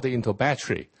put into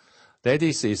battery. That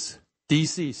is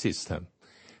DC system.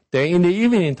 Then in the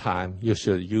evening time, you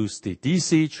should use the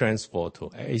DC transfer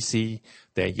to AC,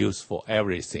 then use for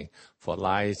everything, for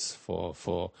lights,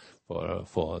 for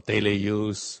daily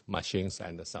use, machines,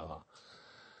 and so on.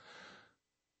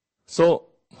 So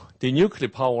the nuclear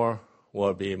power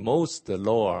will be most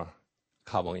lower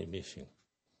carbon emission.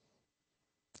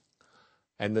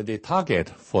 And the target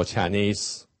for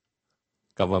Chinese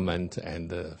government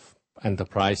and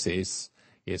enterprises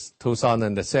is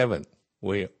 2007.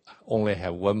 We only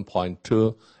have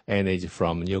 1.2 energy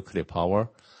from nuclear power,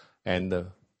 and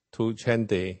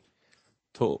 2020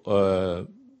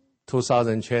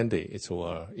 it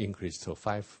will increase to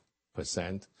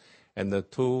 5%,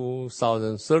 and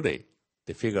 2030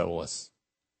 the figure was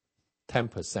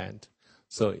 10%.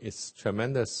 So it's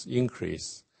tremendous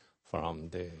increase from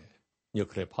the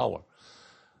nuclear power.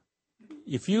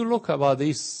 If you look about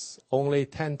this, only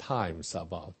 10 times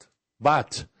about,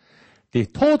 but the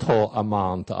total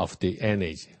amount of the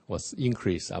energy was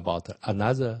increased about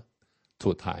another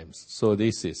 2 times. So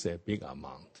this is a big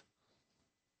amount.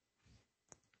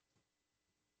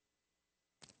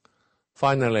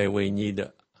 Finally, we need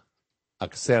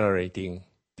accelerating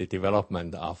the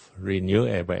development of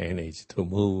renewable energy to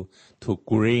move to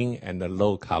green and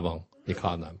low carbon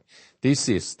economy. This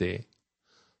is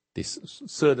this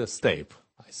third step,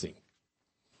 I think.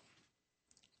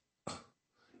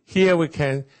 Here we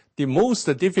can. The most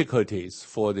difficulties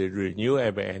for the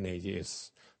renewable energy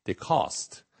is the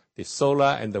cost. The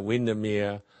solar and the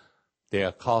windmill,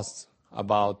 their cost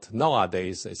about,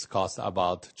 nowadays it's cost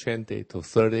about 20 to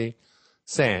 30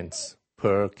 cents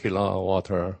per kilowatt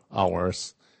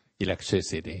hours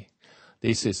electricity.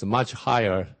 This is much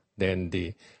higher than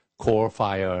the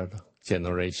coal-fired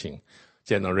generators.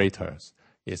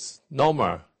 It's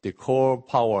normal, the coal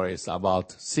power is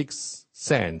about 6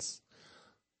 cents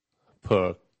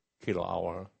per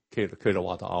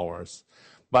kilowatt hours.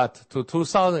 But to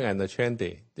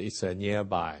 2020, it's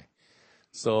nearby.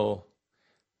 So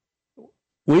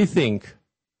we think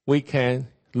we can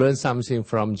learn something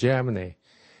from Germany.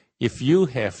 If you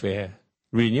have a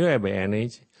renewable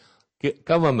energy,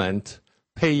 government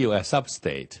pay you a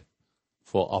subsidy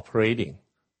for operating.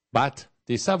 But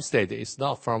the subsidy is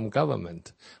not from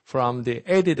government, from the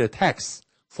added tax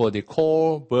for the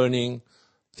coal burning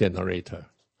generator.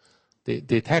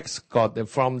 The tax got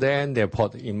from then they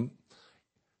put in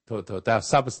to that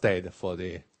subsidy for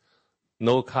the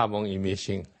no carbon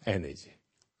emission energy.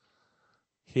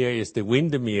 Here is the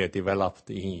windmill developed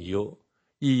in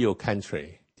EU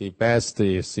country. The best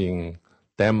is in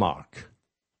Denmark.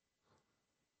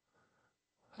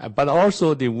 But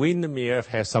also the windmill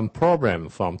has some problem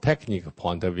from technical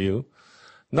point of view.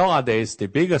 Nowadays, the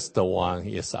biggest one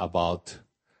is about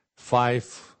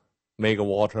 5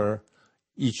 megawatt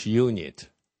each unit,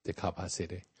 the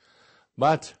capacity.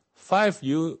 But 5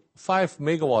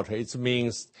 megawatt, it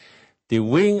means the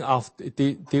wing of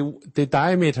the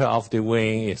diameter of the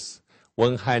wing is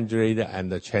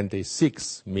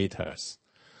 126 meters.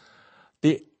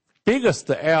 The biggest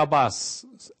Airbus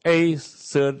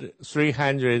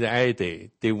A380,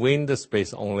 the wind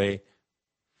space only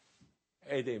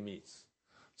 80 meters.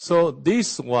 So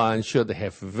this one should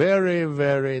have very,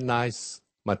 very nice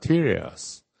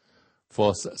materials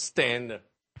for stand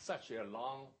such a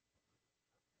long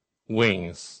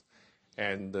wings,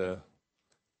 and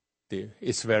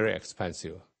it's very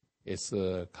expensive. It's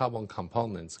carbon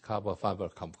components, carbon fiber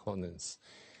components.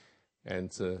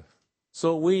 And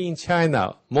so we in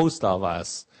China, most of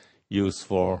us use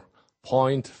for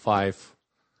 0.5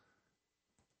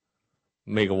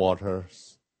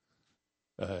 megawatts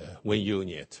wind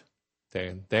unit.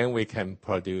 Then we can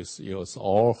use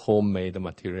all homemade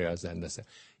materials and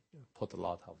put a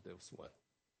lot of those one.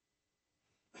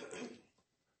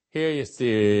 Here is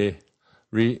the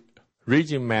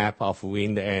region map of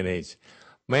wind energy,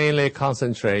 mainly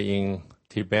concentrated in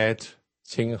Tibet,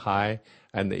 Shanghai,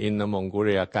 and Inner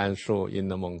Mongolia, Gansu,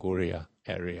 Inner Mongolia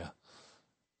area.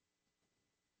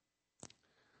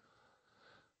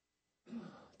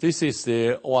 This is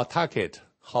our target,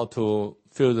 how to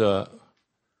further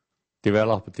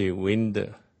develop the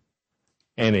wind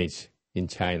energy in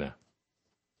China.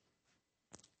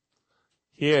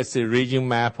 Here is the region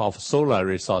map of solar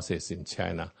resources in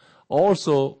China.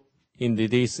 Also in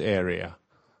this area,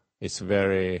 it's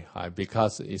very high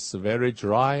because it's a very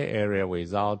dry area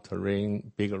without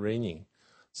big raining.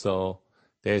 So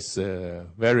that's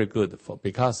very good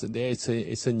because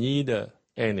it's a need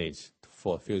energy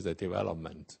for future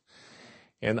development.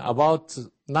 And about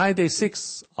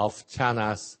 96% of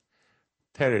China's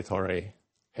territory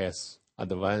has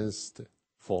advanced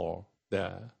to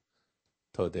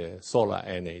the solar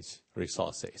energy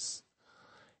resources.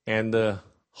 And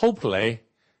hopefully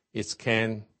it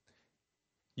can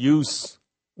use,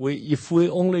 if we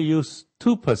only use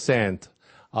 2%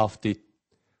 of the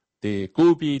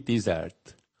Gobi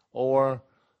Desert or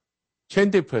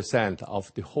 20%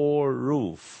 of the whole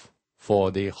roof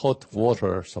for the hot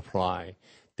water supply,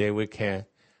 then we can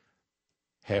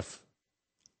have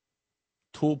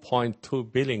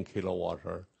 2.2 billion kilowatt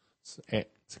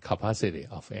capacity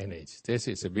of energy. This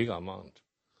is a big amount.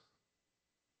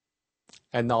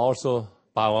 And also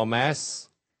biomass.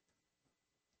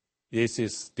 This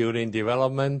is still in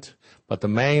development, but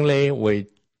mainly we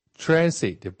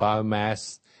transit the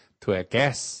biomass to a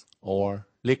gas or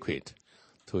liquid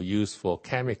to use for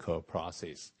chemical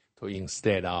process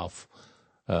instead of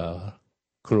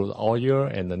crude oil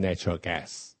and natural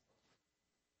gas.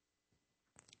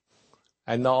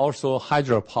 And also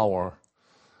hydropower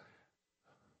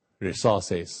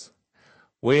resources.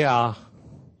 We are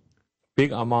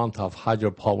big amount of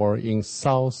hydropower in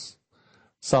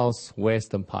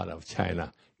southwestern part of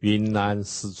China, Yunnan,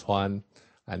 Sichuan,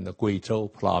 and the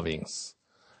Guizhou province.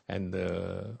 And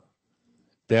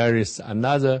there is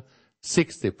another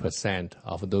 60%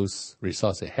 of those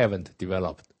resources haven't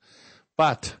developed.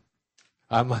 But,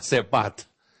 I must say,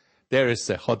 there is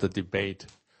a hot debate,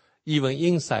 even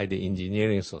inside the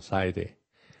engineering society.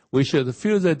 We should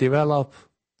further develop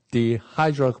the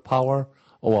hydropower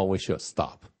or we should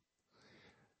stop.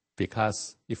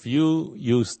 Because if you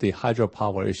use the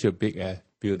hydropower, you should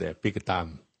build a big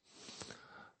dam.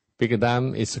 Big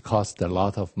dam is cost a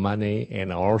lot of money,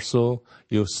 and also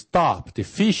you stop the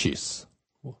fishes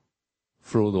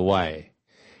through the way.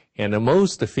 And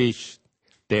most fish,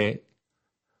 they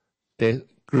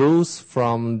grows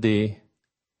from the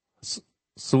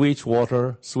sweet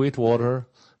water,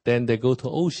 then they go to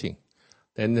ocean.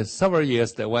 Then several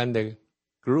years, when they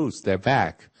grows, they're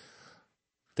back.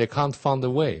 They can't find a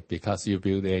way because you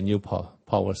build a new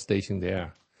power station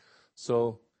there.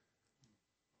 So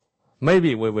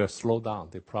maybe we will slow down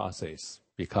the process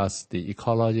because the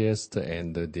ecologists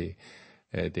and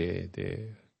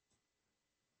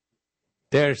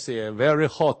there's a very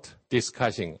hot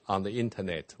discussion on the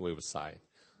internet website.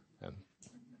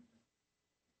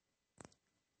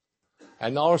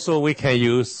 And also we can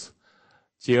use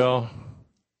geothermal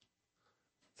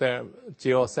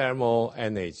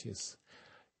energies.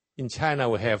 In China,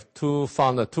 we have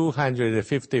found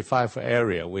 255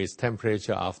 area with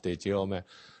temperature of the geothermal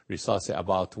resource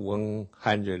about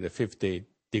 150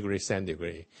 degrees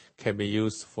centigrade can be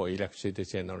used for electricity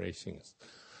generations.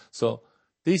 So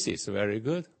this is very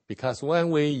good because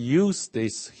when we use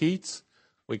this heat,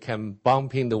 we can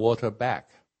pump in the water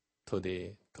back to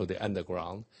the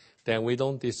underground. Then we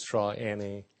don't destroy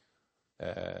any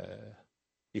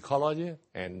ecology,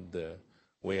 and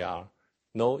we are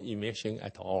no emission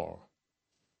at all.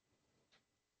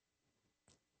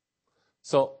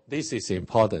 So this is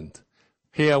important.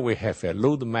 Here we have a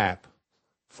roadmap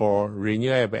for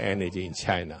renewable energy in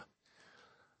China.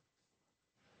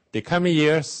 The coming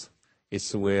years,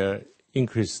 it will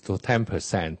increase to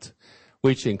 10%,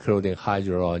 which including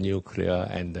hydro, nuclear,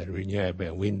 and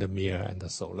renewable windmill and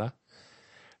solar.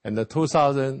 And the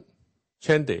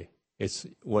 2020, it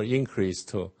will increase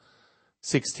to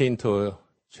 16 to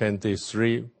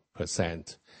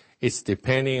 23%. It's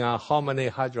depending on how many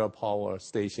hydropower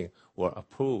stations were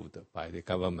approved by the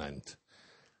government.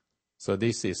 So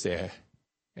this is a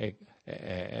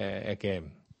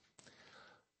game.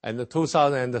 And the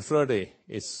 2030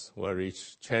 will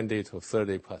reach 20 to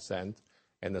 30%,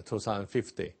 and the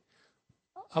 2050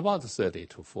 about 30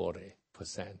 to 40%.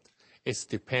 It's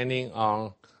depending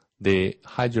on the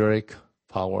hydraulic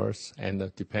powers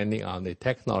and depending on the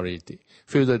technology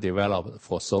further developed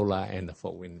for solar and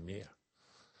for windmill.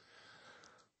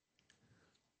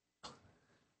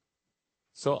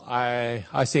 So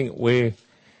I think I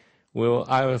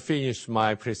will finish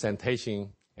my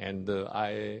presentation, and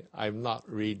I'm not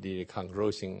read the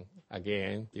conclusion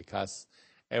again because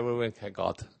everyone can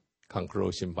got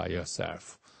conclusion by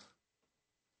yourself.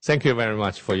 Thank you very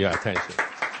much for your attention.